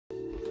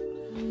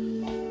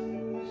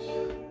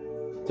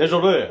thế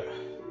rồi đấy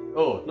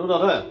nó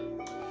đó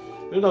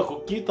nó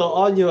cũng kỹ tao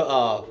ăn như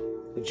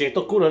chế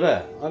tao cú rồi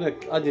đấy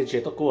ăn như chế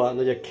tao cú nó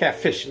là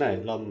catfish này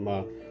làm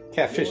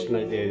catfish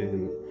này để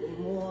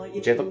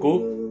chế tao cú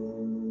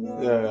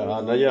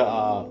nó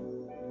là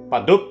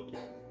bà đúc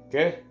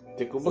ok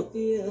thì cũng mất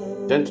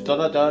trên cho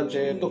nó cho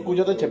chế tao cú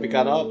cho nó chế bị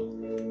cả đó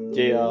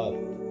chế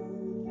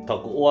thằng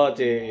cú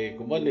chế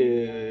cũng mất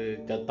đi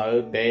cho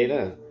tới đây đó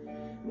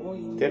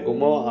thế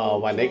cũng có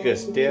vài ngày cái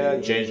thế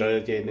chế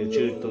rồi chế nên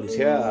chưa tuần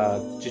xe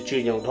chưa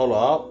dùng thâu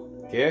lọ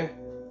ok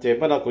chế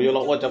bắt đầu cũng yêu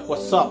lo cho có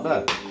sập đó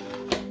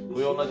cũng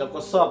yêu lo cho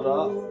có sập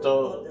đó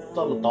cho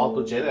một to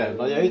tụi chế này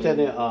nó giống như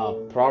này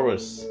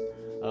progress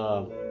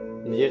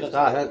như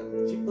cái hết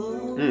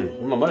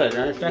mà mới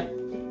là cái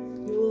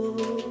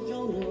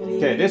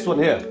okay this one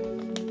here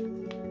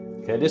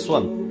okay this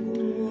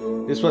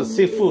one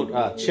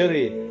seafood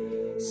chili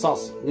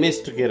sauce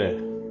mixed together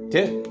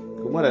thế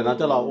cũng mới là nó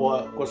cho là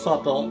có sốt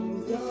đó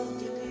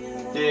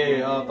thì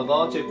từ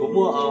đó chị cũng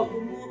mua rồi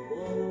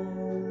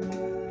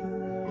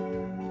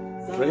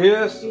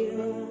here's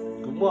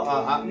cũng mua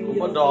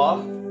đó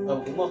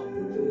cũng mua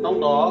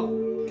nông đó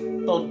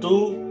tàu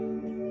tu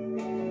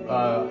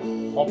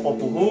hộp bò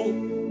hú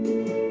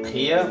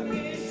khía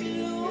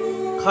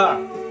khá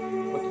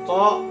một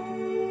to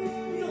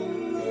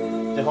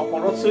thì hộp bò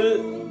rót sư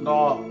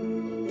đó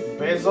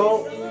basil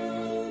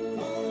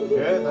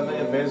okay đó là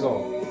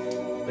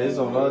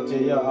basil đó chỉ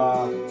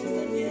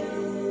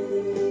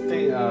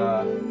cái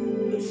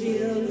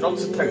rót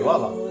sư thành quá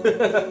rồi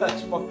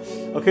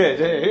okay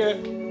thì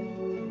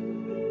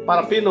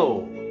Parapino,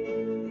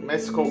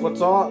 Mexico có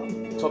chó,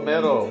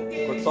 tomato,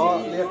 có chó,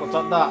 lia có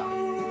chó đạ,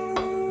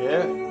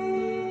 okay.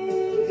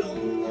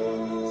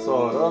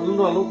 So đó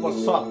lúc có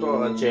sốt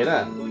rồi chế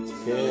này,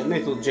 cái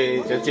này tụi chế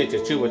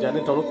chưa bao giờ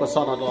nên trong lúc có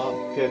sốt nó đó,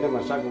 cái này mà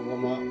sang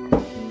cũng mà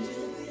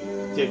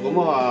chế cũng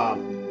mà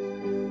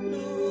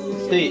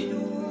tì,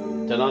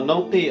 cho nó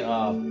nấu tì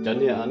cho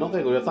nên nấu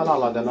cái của ta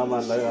là cho nó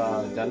mà lấy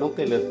cho nấu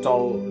cái là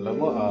trâu lấy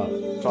mà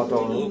trâu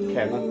lúc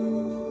kèm á.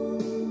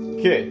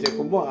 Okay, thì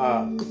cũng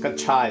có cà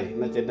chai,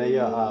 nó trên đây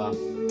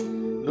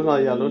lúc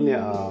này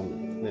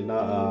nên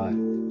nó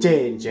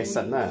chế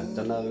sẵn à,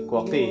 cho nó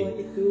có cái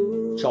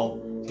Txob,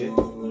 hiểu,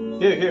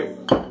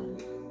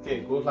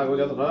 okay, cô lại cô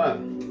cho tôi đó,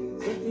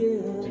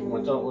 chỉ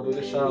muốn cho cô đi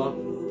sao,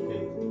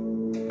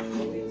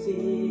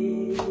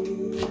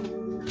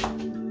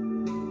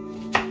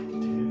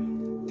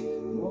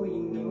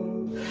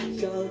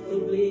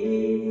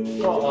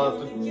 có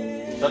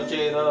cho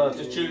chế nó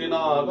chơi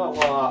nó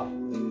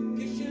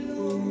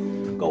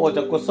có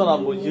cho có sao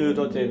một dư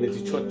rồi thì mình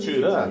chỉ chuột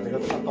chữ đó thì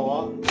cái thằng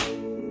to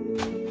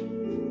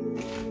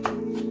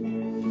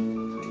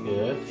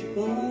yeah.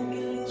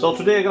 So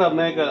today I'm gonna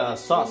make a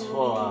sauce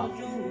for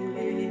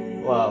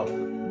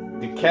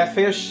the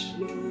catfish.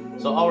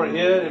 So over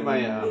here in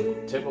my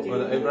table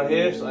over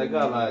here, so I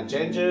got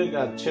ginger,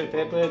 got chili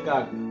pepper,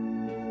 got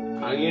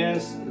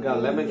onions, got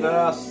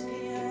lemongrass,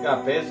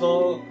 got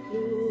basil,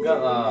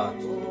 got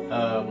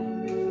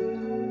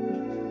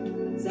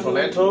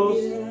tomatoes,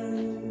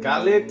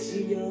 garlic.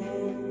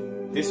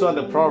 This one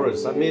the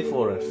progress I made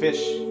for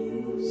fish.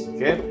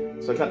 Okay,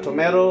 so I got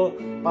tomato,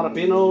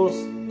 jalapenos,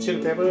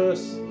 chili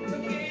peppers.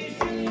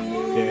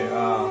 Okay,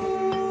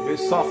 very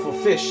soft for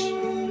fish.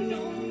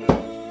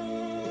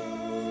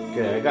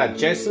 Okay, I got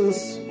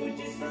Jason's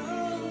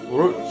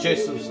root,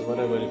 Jason's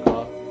whatever you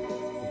call it.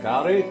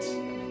 Got it.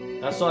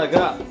 That's what I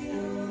got.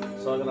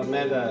 So I'm gonna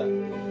make a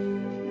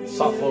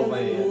sauce for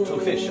my two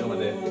fish over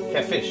there,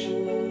 catfish.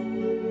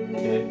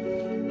 Okay,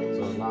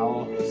 so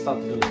now start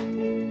to do it.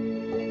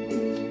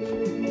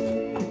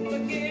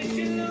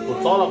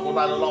 Cột là cột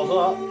lại được lâu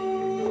nữa.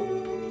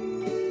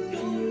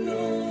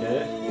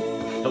 Okay,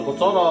 so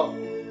cột là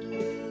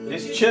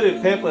this chili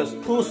pepper is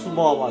too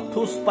small but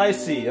too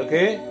spicy.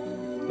 Okay,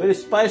 very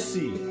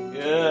spicy.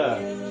 Yeah.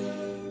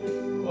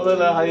 Có lẽ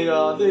là hay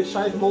đây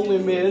sai mông này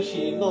mẹ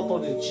chỉ nó to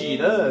đến chỉ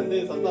đó,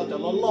 đây thật ra cho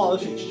nó lo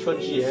chỉ cho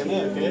chỉ hết nè.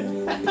 Okay.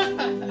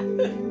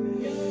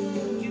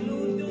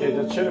 Okay,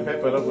 the chili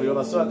pepper là của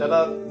nó sao? Cho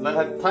nó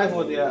là Thái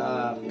hồi thì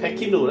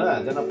packing nữa đó,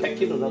 cho nó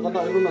packing nữa, nó có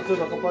nói luôn là cứ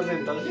nó có bao nhiêu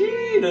trong gì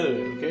nữa.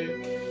 Okay.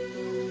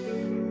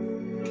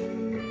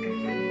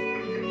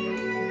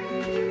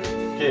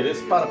 Okay, this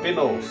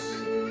jalapenos.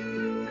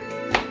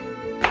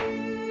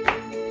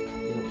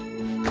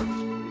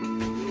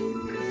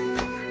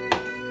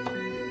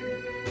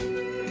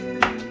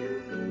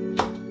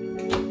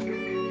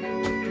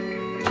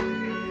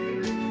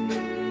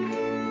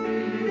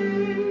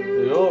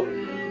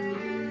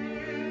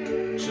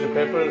 Chili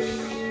peppers,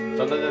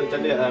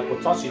真的我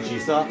早起起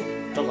色，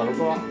做个萝卜。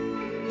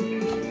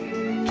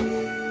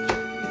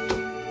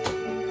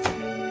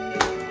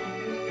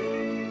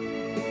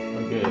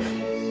Okay,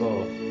 so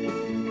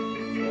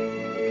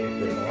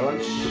okay,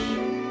 orange.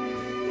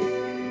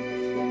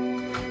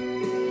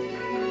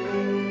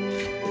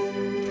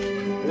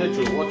那就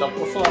我找不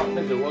上，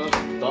那就我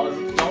找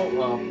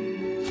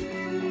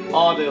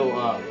all the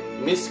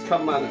mixed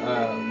common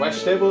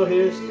vegetable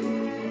here.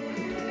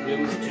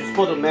 You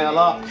supposed to make a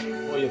lot.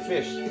 your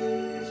fish.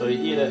 So you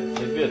eat it,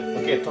 it's good.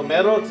 Okay,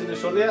 tomatoes in the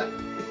show there.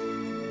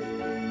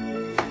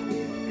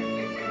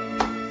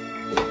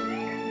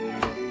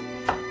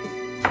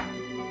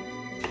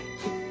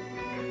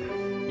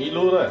 Eat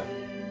luôn rồi.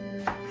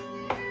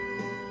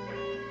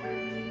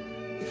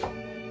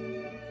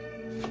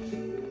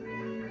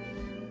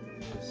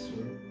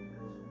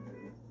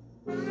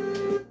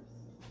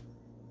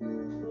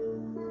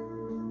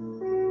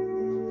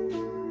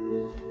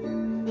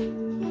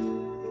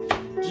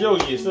有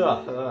意思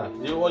啊，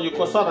如果有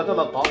过啥的，就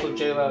能打出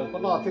去了，我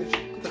那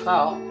这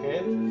好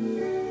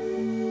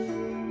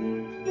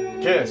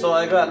 ，OK。Okay, so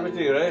I got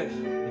everything right.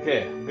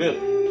 Okay, good.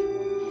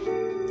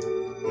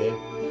 Okay,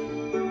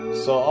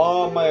 so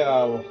all my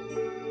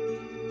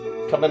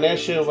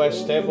combination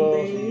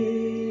vegetables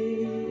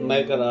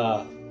make it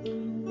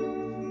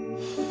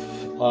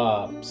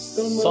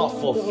soft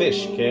for fish.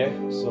 Okay,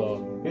 so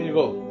here you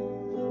go.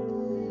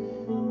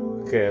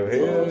 Okay,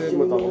 here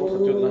mình tạo một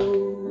chút này.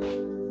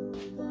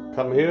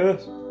 Come here.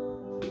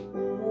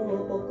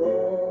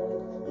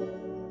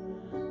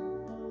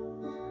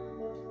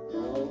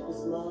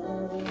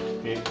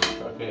 Okay,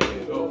 okay, here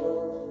you go.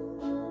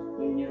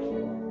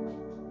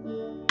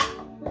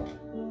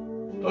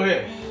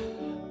 Okay.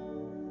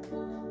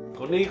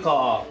 Con này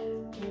có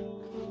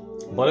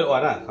body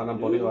oil nè, khả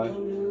năng body oil.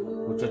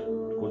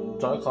 Cũng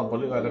cho con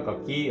body oil nó có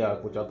kỹ à,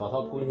 cũng cho tao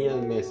thao cũng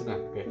hiên mê xin nè.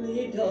 Okay.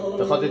แ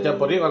ต่เขาจะจำ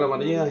บริการมัน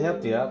นี่ฮะ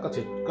เดี๋ยว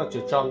ก็จะ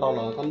จำตล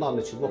อดก็นอนใน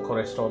ชุดคอเล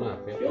สเตอรอลนะโ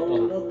อเ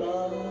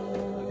ค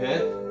โอเค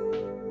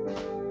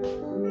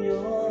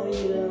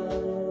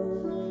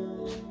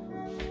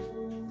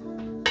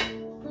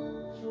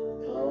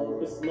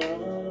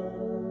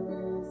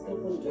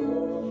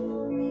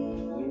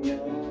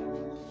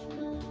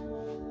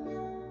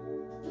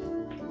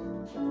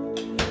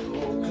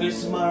คริส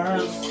ต์มา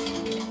ส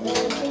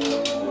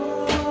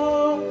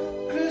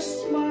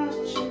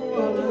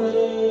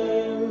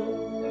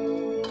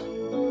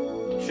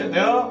เ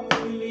ดี๋ยว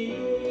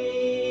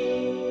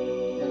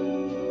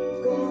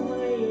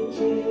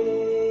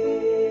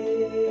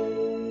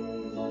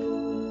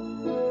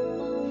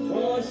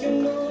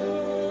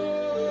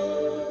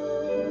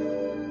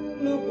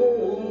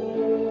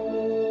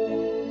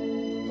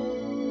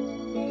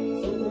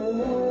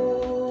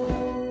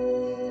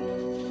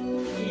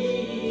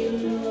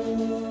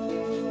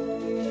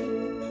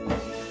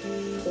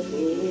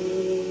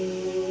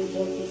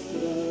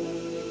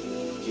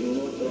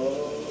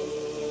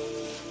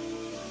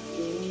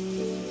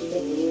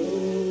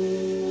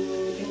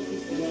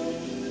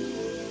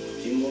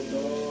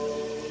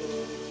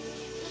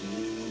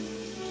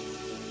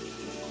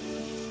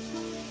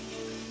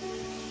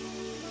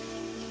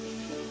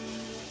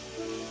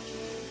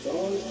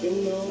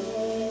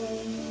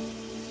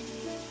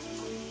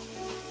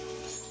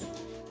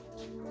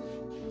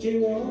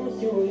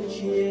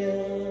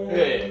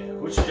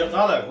กูชิจะก้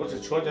าเลยกูจะ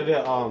ชวนจะเรีย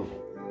ก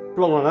ป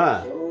ลงแล้วนะ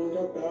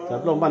แต่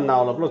ปลงบ้านนา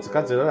วแล้วปลงจะ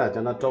กัดเจอแล้วจะ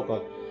น่าจบก็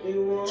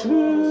ชื่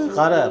อ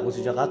ก้าเลยกู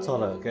ชิจะกัดซอ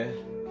เลยโอเค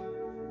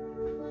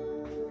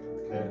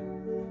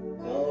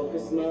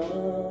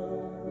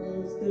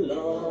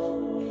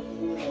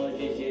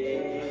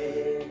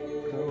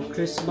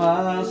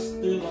Christmas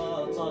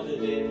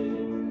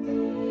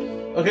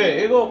Okay,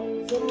 here you go.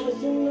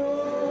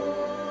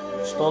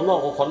 Stop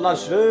now. For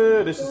lunch,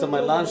 this is my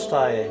lunch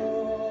time.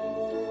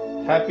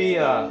 Happy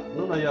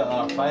New Year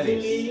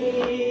Fridays.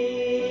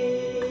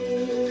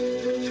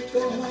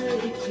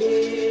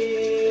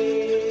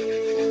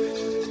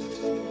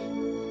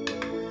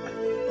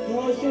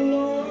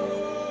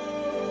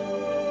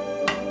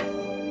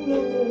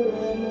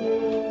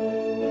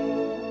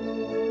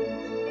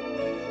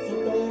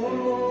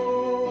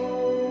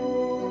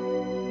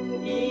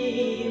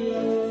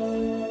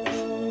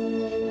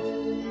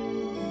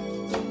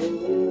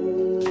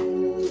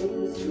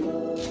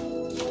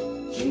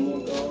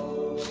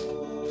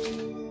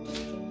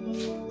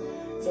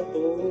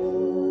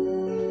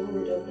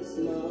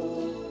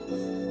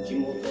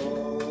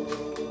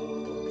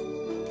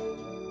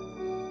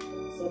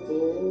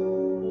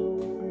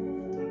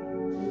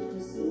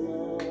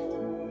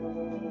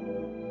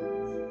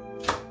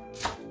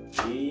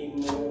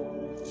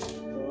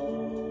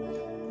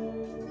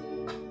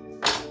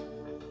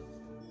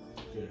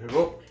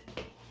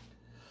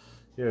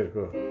 Here you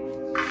go.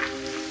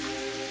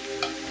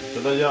 So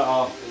đây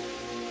là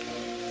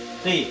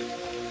tea.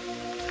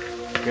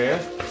 Okay.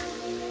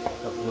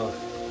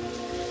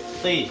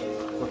 Tea.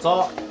 Có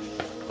cho.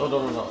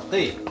 Đó.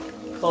 Tea.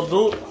 Tao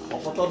đu.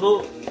 Hoặc tao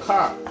đu.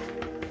 Khá.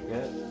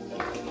 Okay.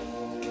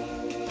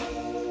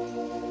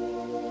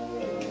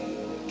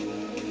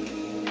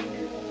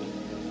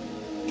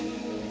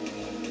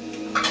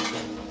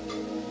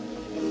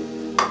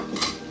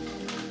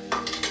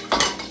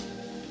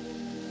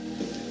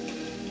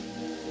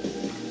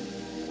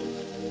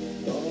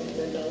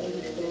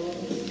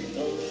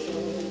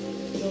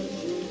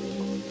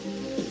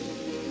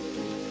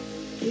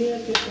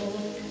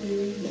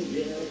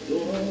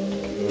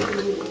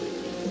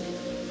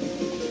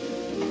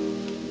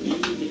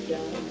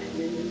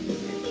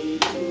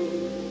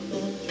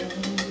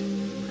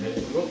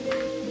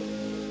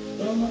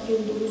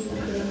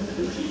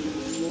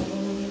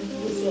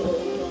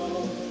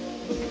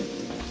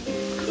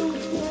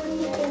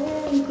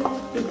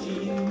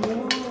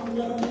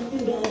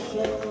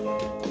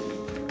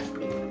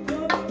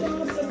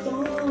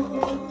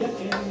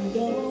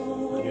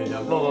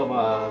 Lo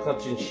mà các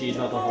chiến sĩ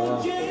nó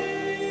đó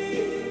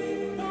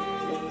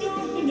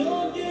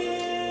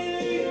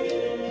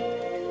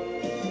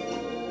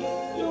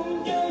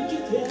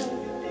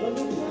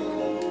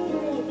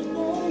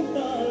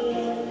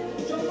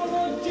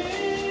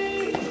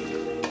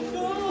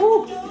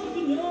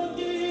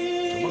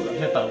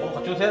thế tớ cũng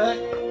có chút thế đấy.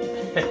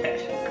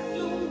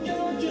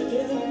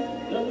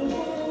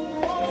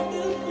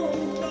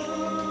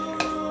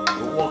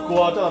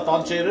 Cua cho là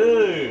toàn chế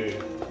đấy.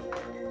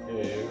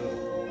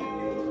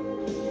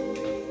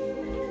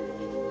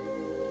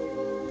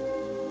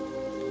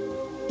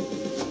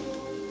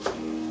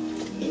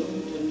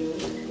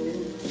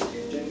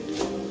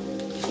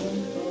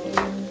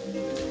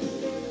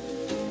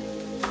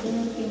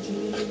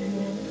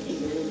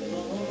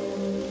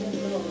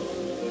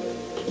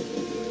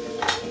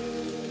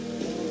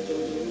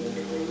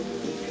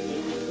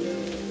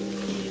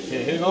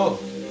 Okay, here you go.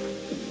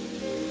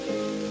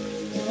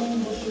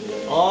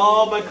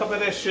 Oh, my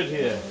combination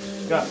here.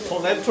 Got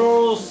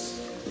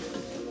lentils,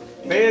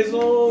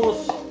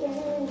 basils,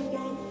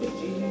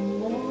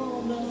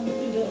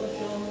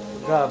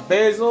 got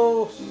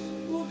basils.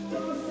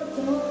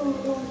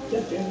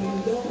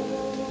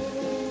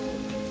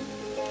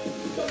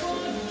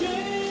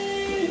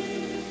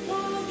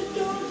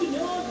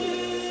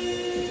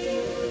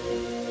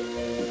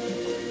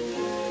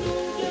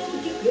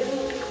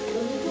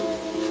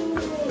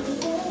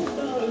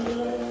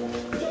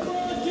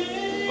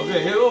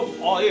 Okay, here we go,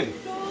 all in.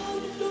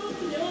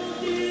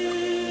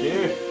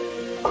 Here.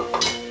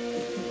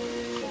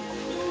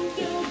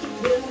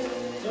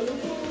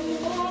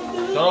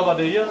 Cho nó vào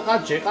đấy nhá,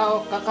 ăn chế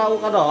cao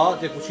đó,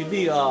 thì cũng chỉ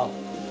đi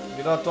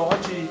người ta cho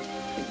chị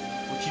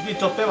cũng chỉ đi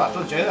chụp cái bản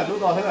cho chế là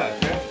lúc đó thế này.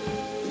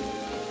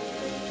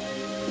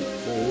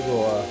 Đúng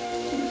rồi.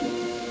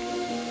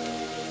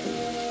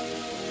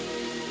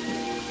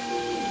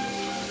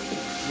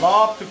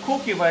 Love to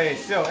cook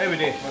myself every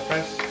day, my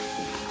friends.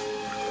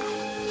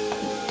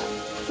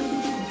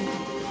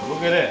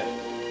 Look at it.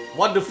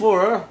 Wonderful,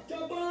 huh?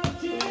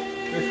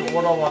 This is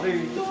one of the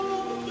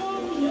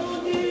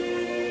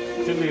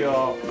Chilli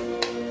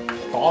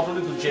tỏ cho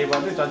nó chế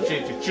vào cái chân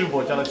chế chỉ chữ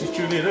bộ cho nó chỉ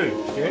chữ đi rồi,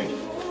 okay?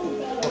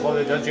 Còn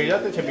cái chân chế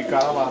nhất thì bị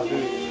cá mà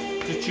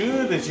chỉ chữ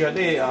thì chỉ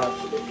để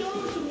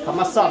làm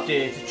massage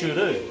chỉ chữ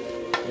rồi,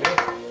 okay?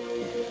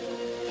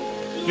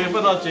 Cái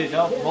bây giờ chế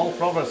cho mong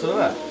flower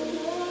rồi,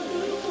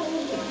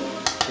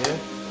 okay?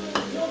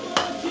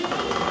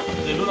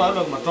 Thì lúc đó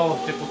được mà cho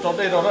thì cũng cho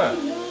đây đó rồi.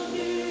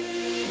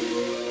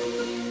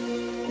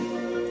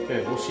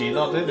 Okay, bố xí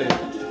nó thế này.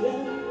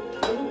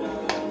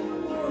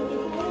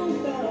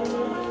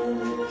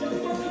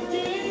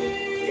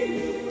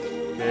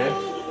 Okay.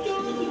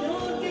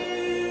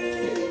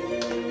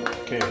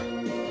 Okay.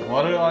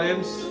 Water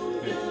audience.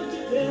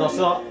 Okay. Nó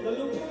sợ.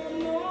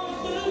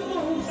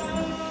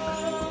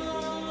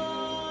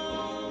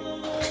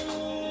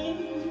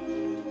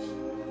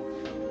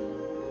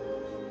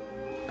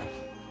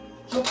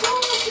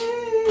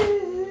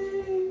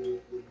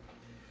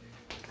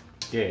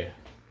 Okay.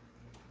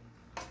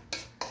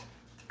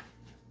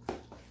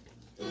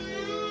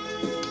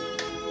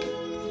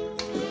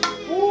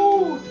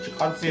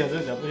 Can't see us,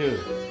 W.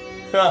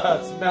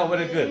 Smell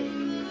very good.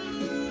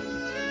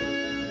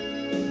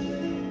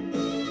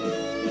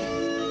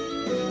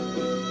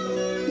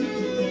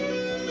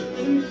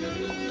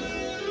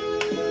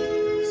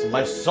 It's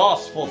my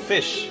sauce for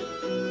fish.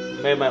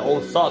 Made my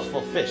own sauce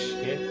for fish.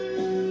 Okay?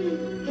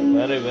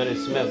 Very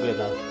smell good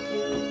now.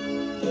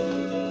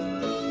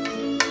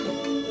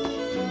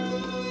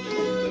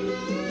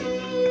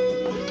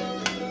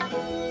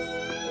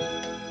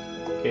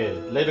 Okay,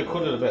 let it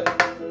cool a little bit.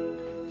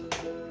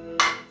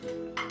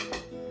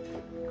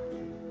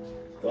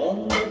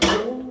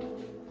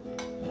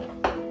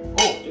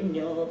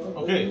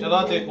 Okay, cho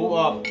đó thì cũng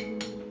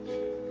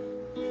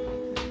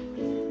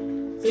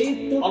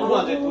ăn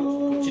luôn thì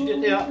cũng chỉ tiết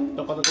đi á,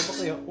 cho con tôi bắt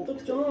đi á.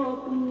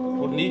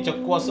 Còn ní chọc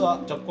qua sữa,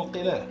 chọc qua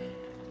cái này.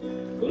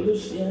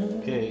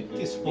 Okay,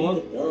 teaspoon.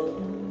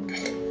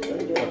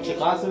 Chỉ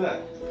cá sữa này.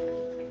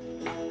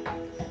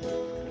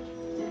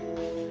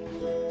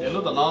 Để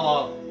lúc đó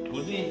nó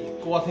cũng đi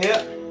qua thế.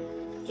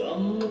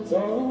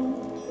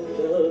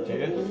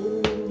 Okay.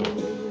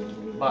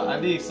 But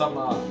I need some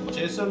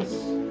Jasons.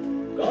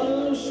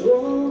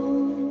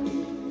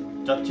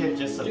 Just change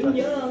Jason.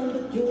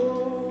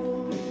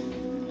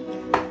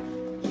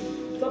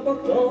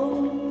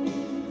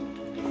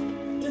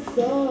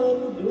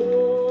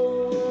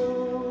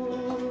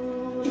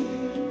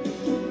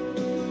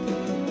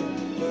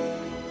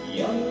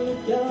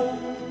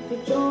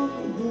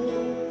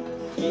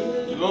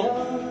 Hello.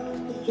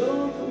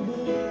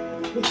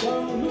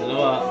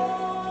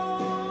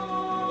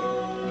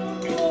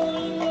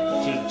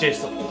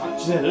 Jason,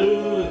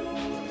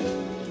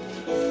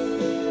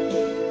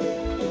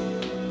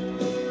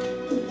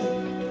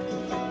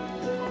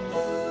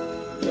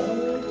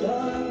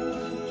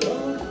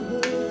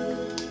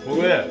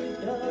 Where?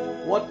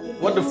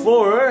 What the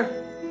for?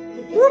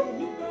 Whoop.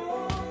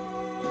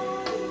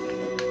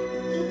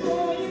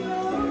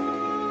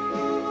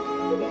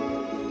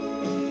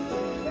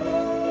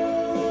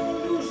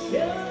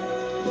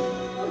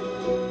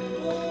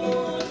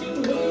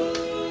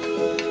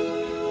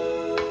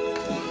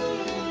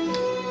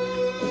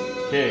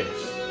 Okay.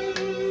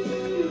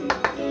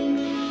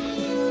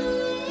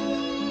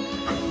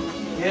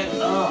 Get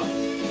up.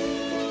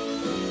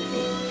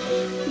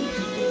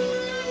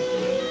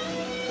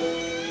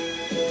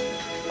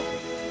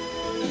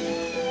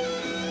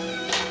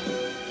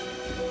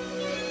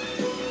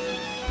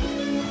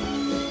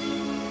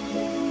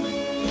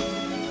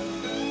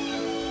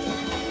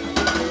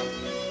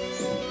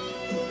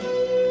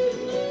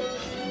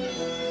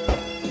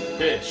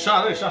 Okay,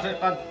 下来，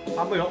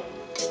按不了。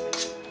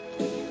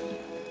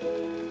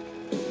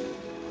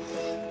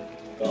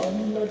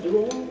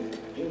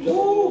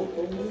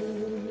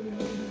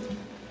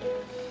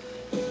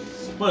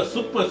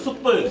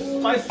Super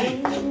spicy.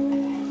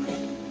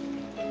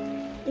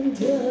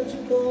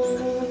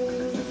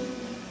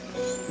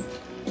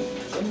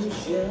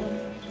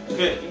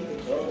 Okay.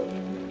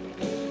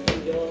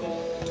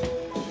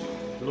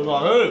 Lúc đó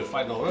ơi,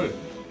 phải nấu ơi.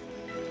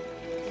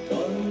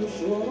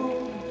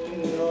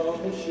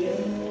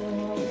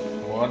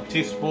 1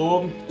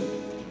 teaspoon.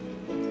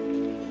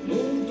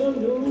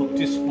 2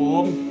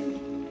 teaspoon.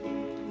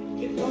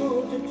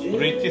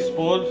 3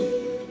 teaspoon.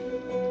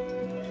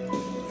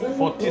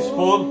 4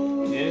 teaspoon.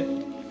 Yeah.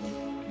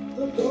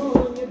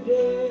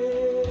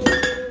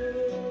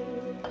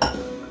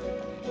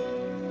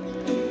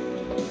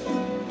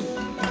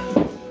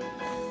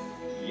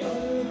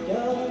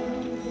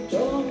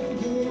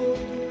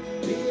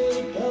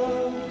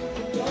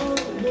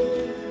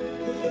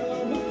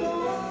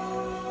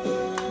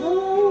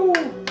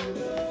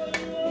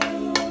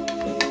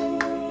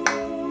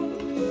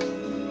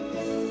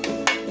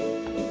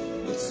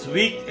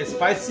 Sweet and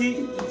spicy,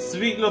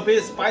 sweet a little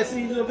bit,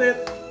 spicy a little bit.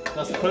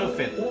 That's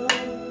perfect.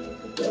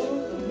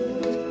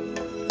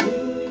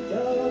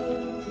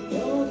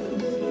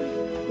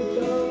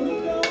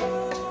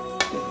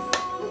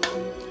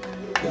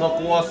 Nó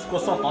có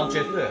sót tán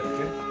chết rồi.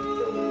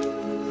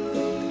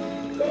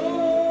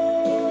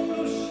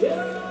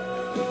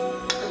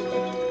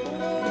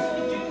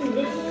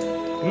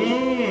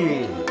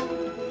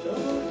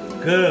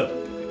 Good,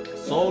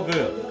 so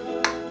good.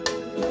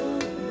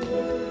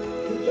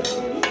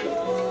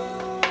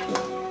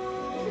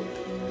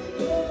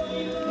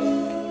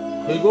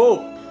 Here you go.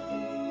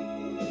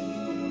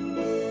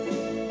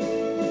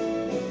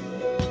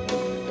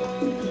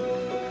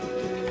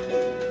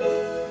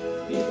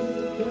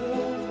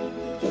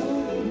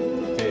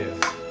 Okay.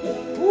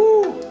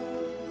 Woo.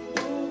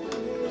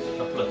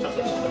 Chocolate.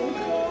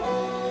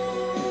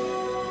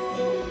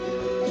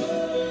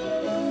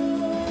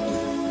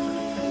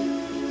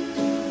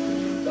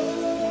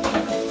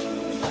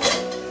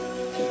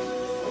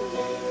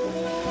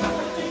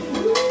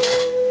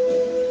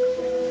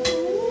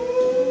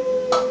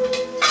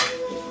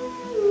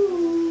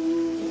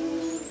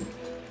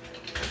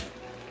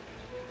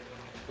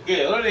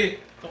 Okay, ready.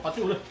 Kau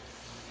kacau dah.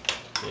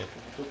 Okay,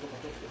 kacau.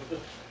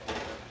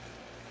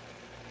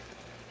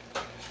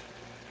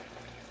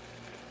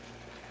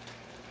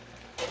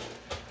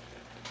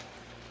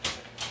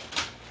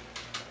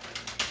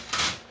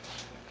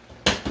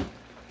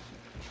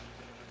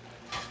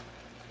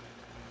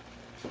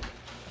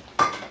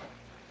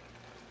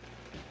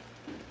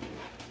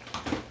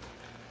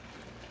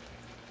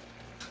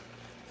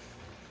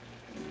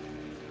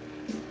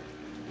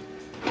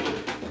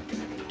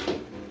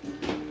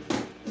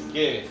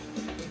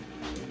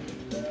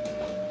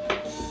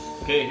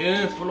 Okay,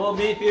 here follow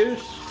me,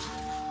 Pierce.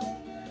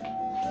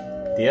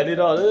 Dia đi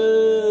đó,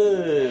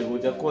 cô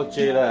จะqua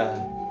chơi là,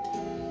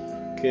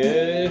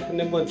 okay,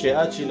 nếu muốn chơi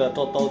chỉ là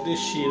tao đi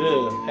xí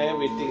rồi,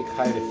 everything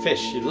kind of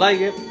fish, you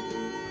like it?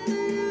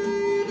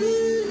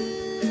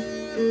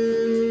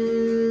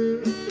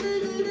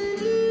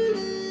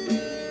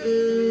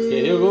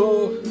 Okay, here you go.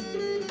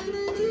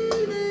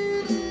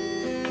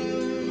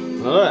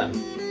 Alright,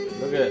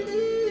 look at it.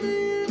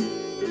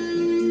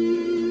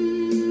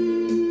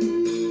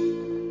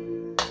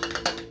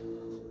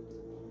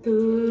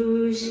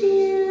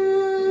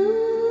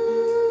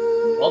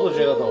 Tôi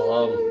chơi đó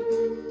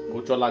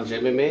cô cho làm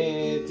chơi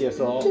mấy tiệc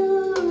sao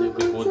thì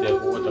cô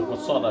cho cô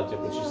sót là thì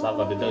cô chỉ sao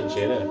vào để đơn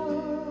chơi đấy.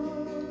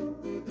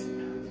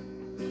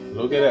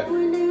 Look at it.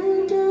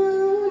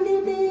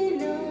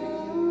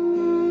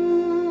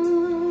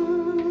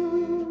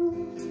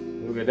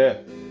 Look at that.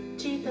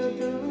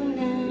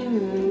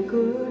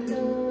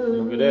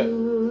 Look at that.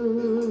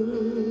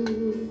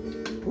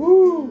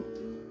 Woo.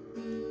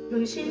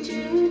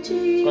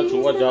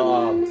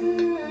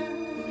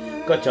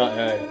 Có cho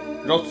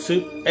rốt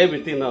soup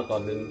everything nào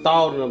còn đến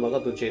tao nữa mà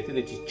các tụi trẻ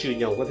thì chỉ chữ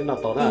nhau có thế nào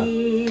tao ha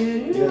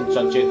nên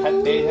chọn trẻ thái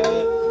tế ha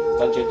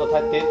chọn trẻ tao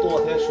thái tế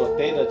tua thế suốt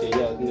tế là chỉ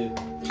là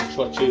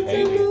suốt chữ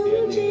hay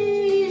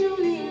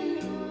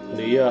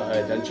thì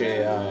chọn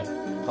trẻ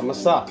tham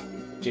sa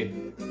chỉ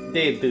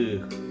tế từ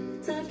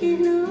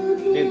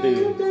Lên từ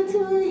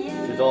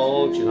chỉ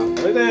cho chỉ làm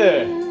đấy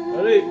đây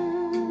đấy.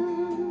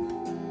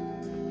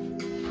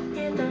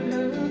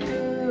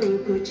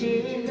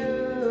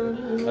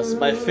 That's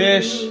my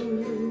fish,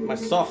 my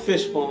soft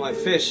fish for my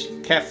fish,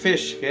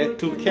 catfish, okay,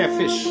 2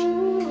 catfish.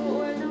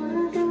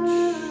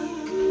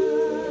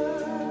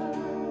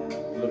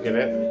 Look at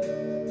it.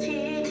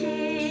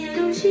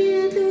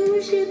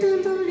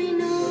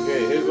 Okay,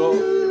 here you go.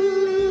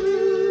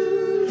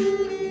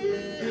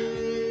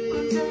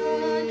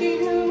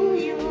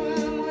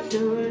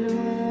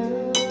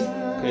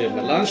 Okay,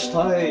 my lunch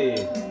time.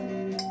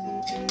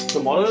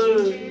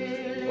 Tomorrow,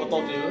 có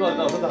tao chỉ nói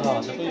là phải là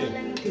sao cái gì?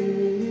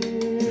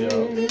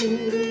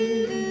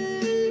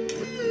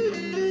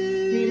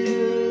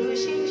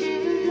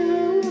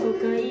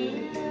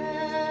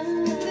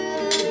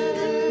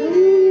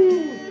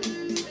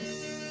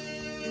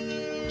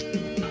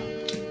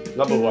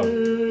 Number 1.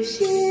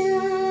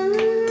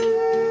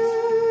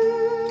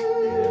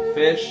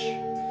 Fish.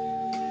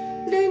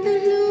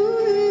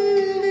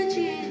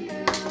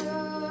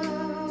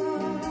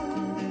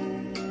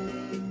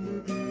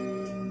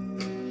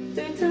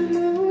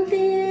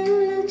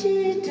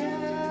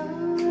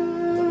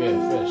 Okay,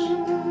 fish.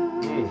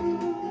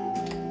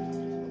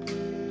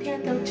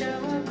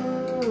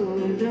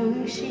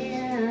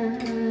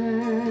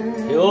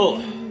 Yo.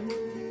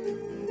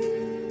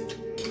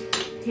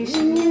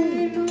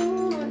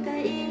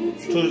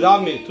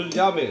 Too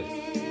yummy.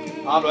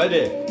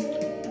 Already.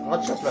 Hot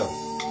chocolate.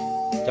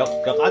 Cho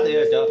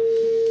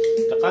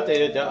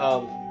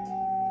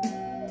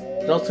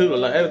nó sư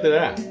là em từ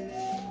đấy.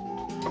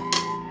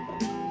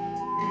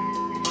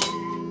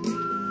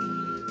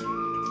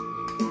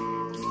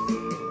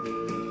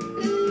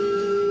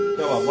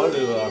 Cho vào mỗi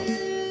lửa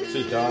sử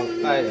cho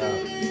cái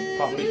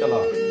thoát mít cho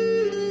nó.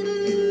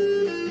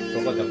 Nó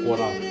có chặt qua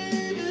nó.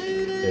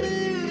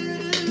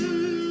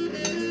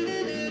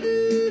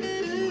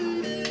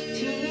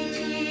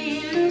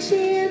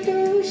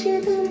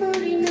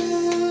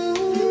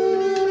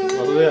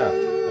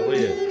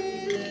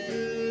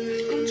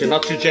 chỉ nó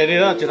chữ chế đi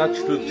đó, chỉ nó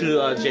chữ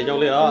chế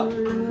nhau đi đó,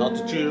 nó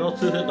chữ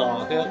thế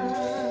đó cái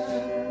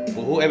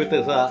phụ em biết từ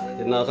sao,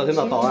 thì nó sao thế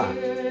nào to à?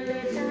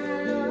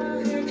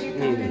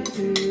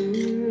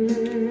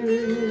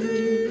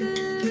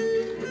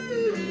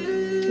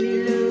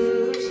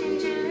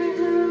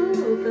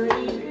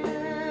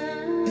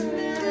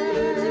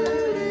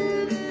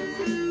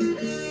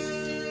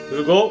 Here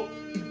we go.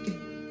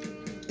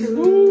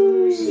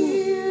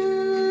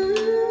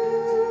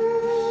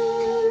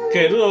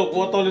 Kể rồi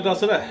có to lên đó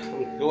xí này,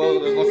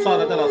 có sao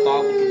này ta là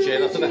tao cũng chế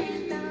nó xí này,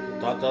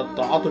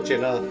 tao tôi chế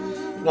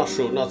nó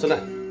sụt nó xí này,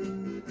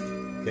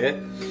 ok,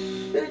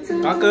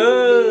 cá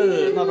cơ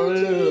nó rồi,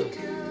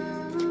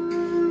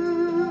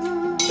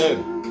 đây,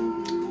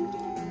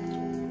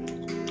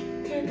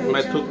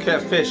 my 2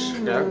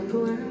 catfish, okay,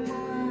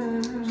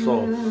 so,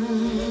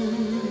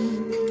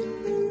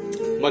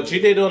 mà chỉ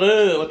đây rồi,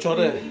 mà cho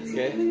đây,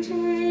 ok,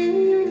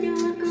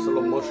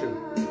 slow motion.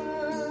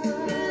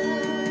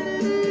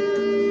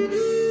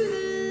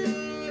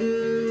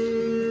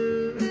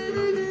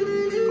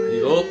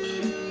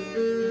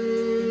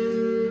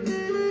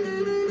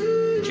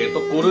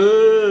 Cetok kuru,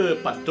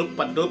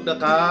 padupนะ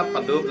ครับ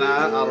padupนะ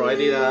อร่อย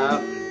ดีนะ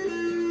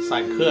ใส่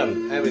เครื่อง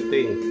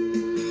everything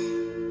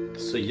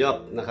สุดยอด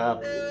นะครับ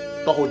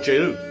ต้องหูเจ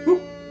อ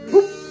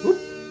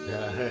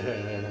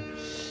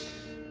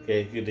โอเค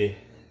คือดี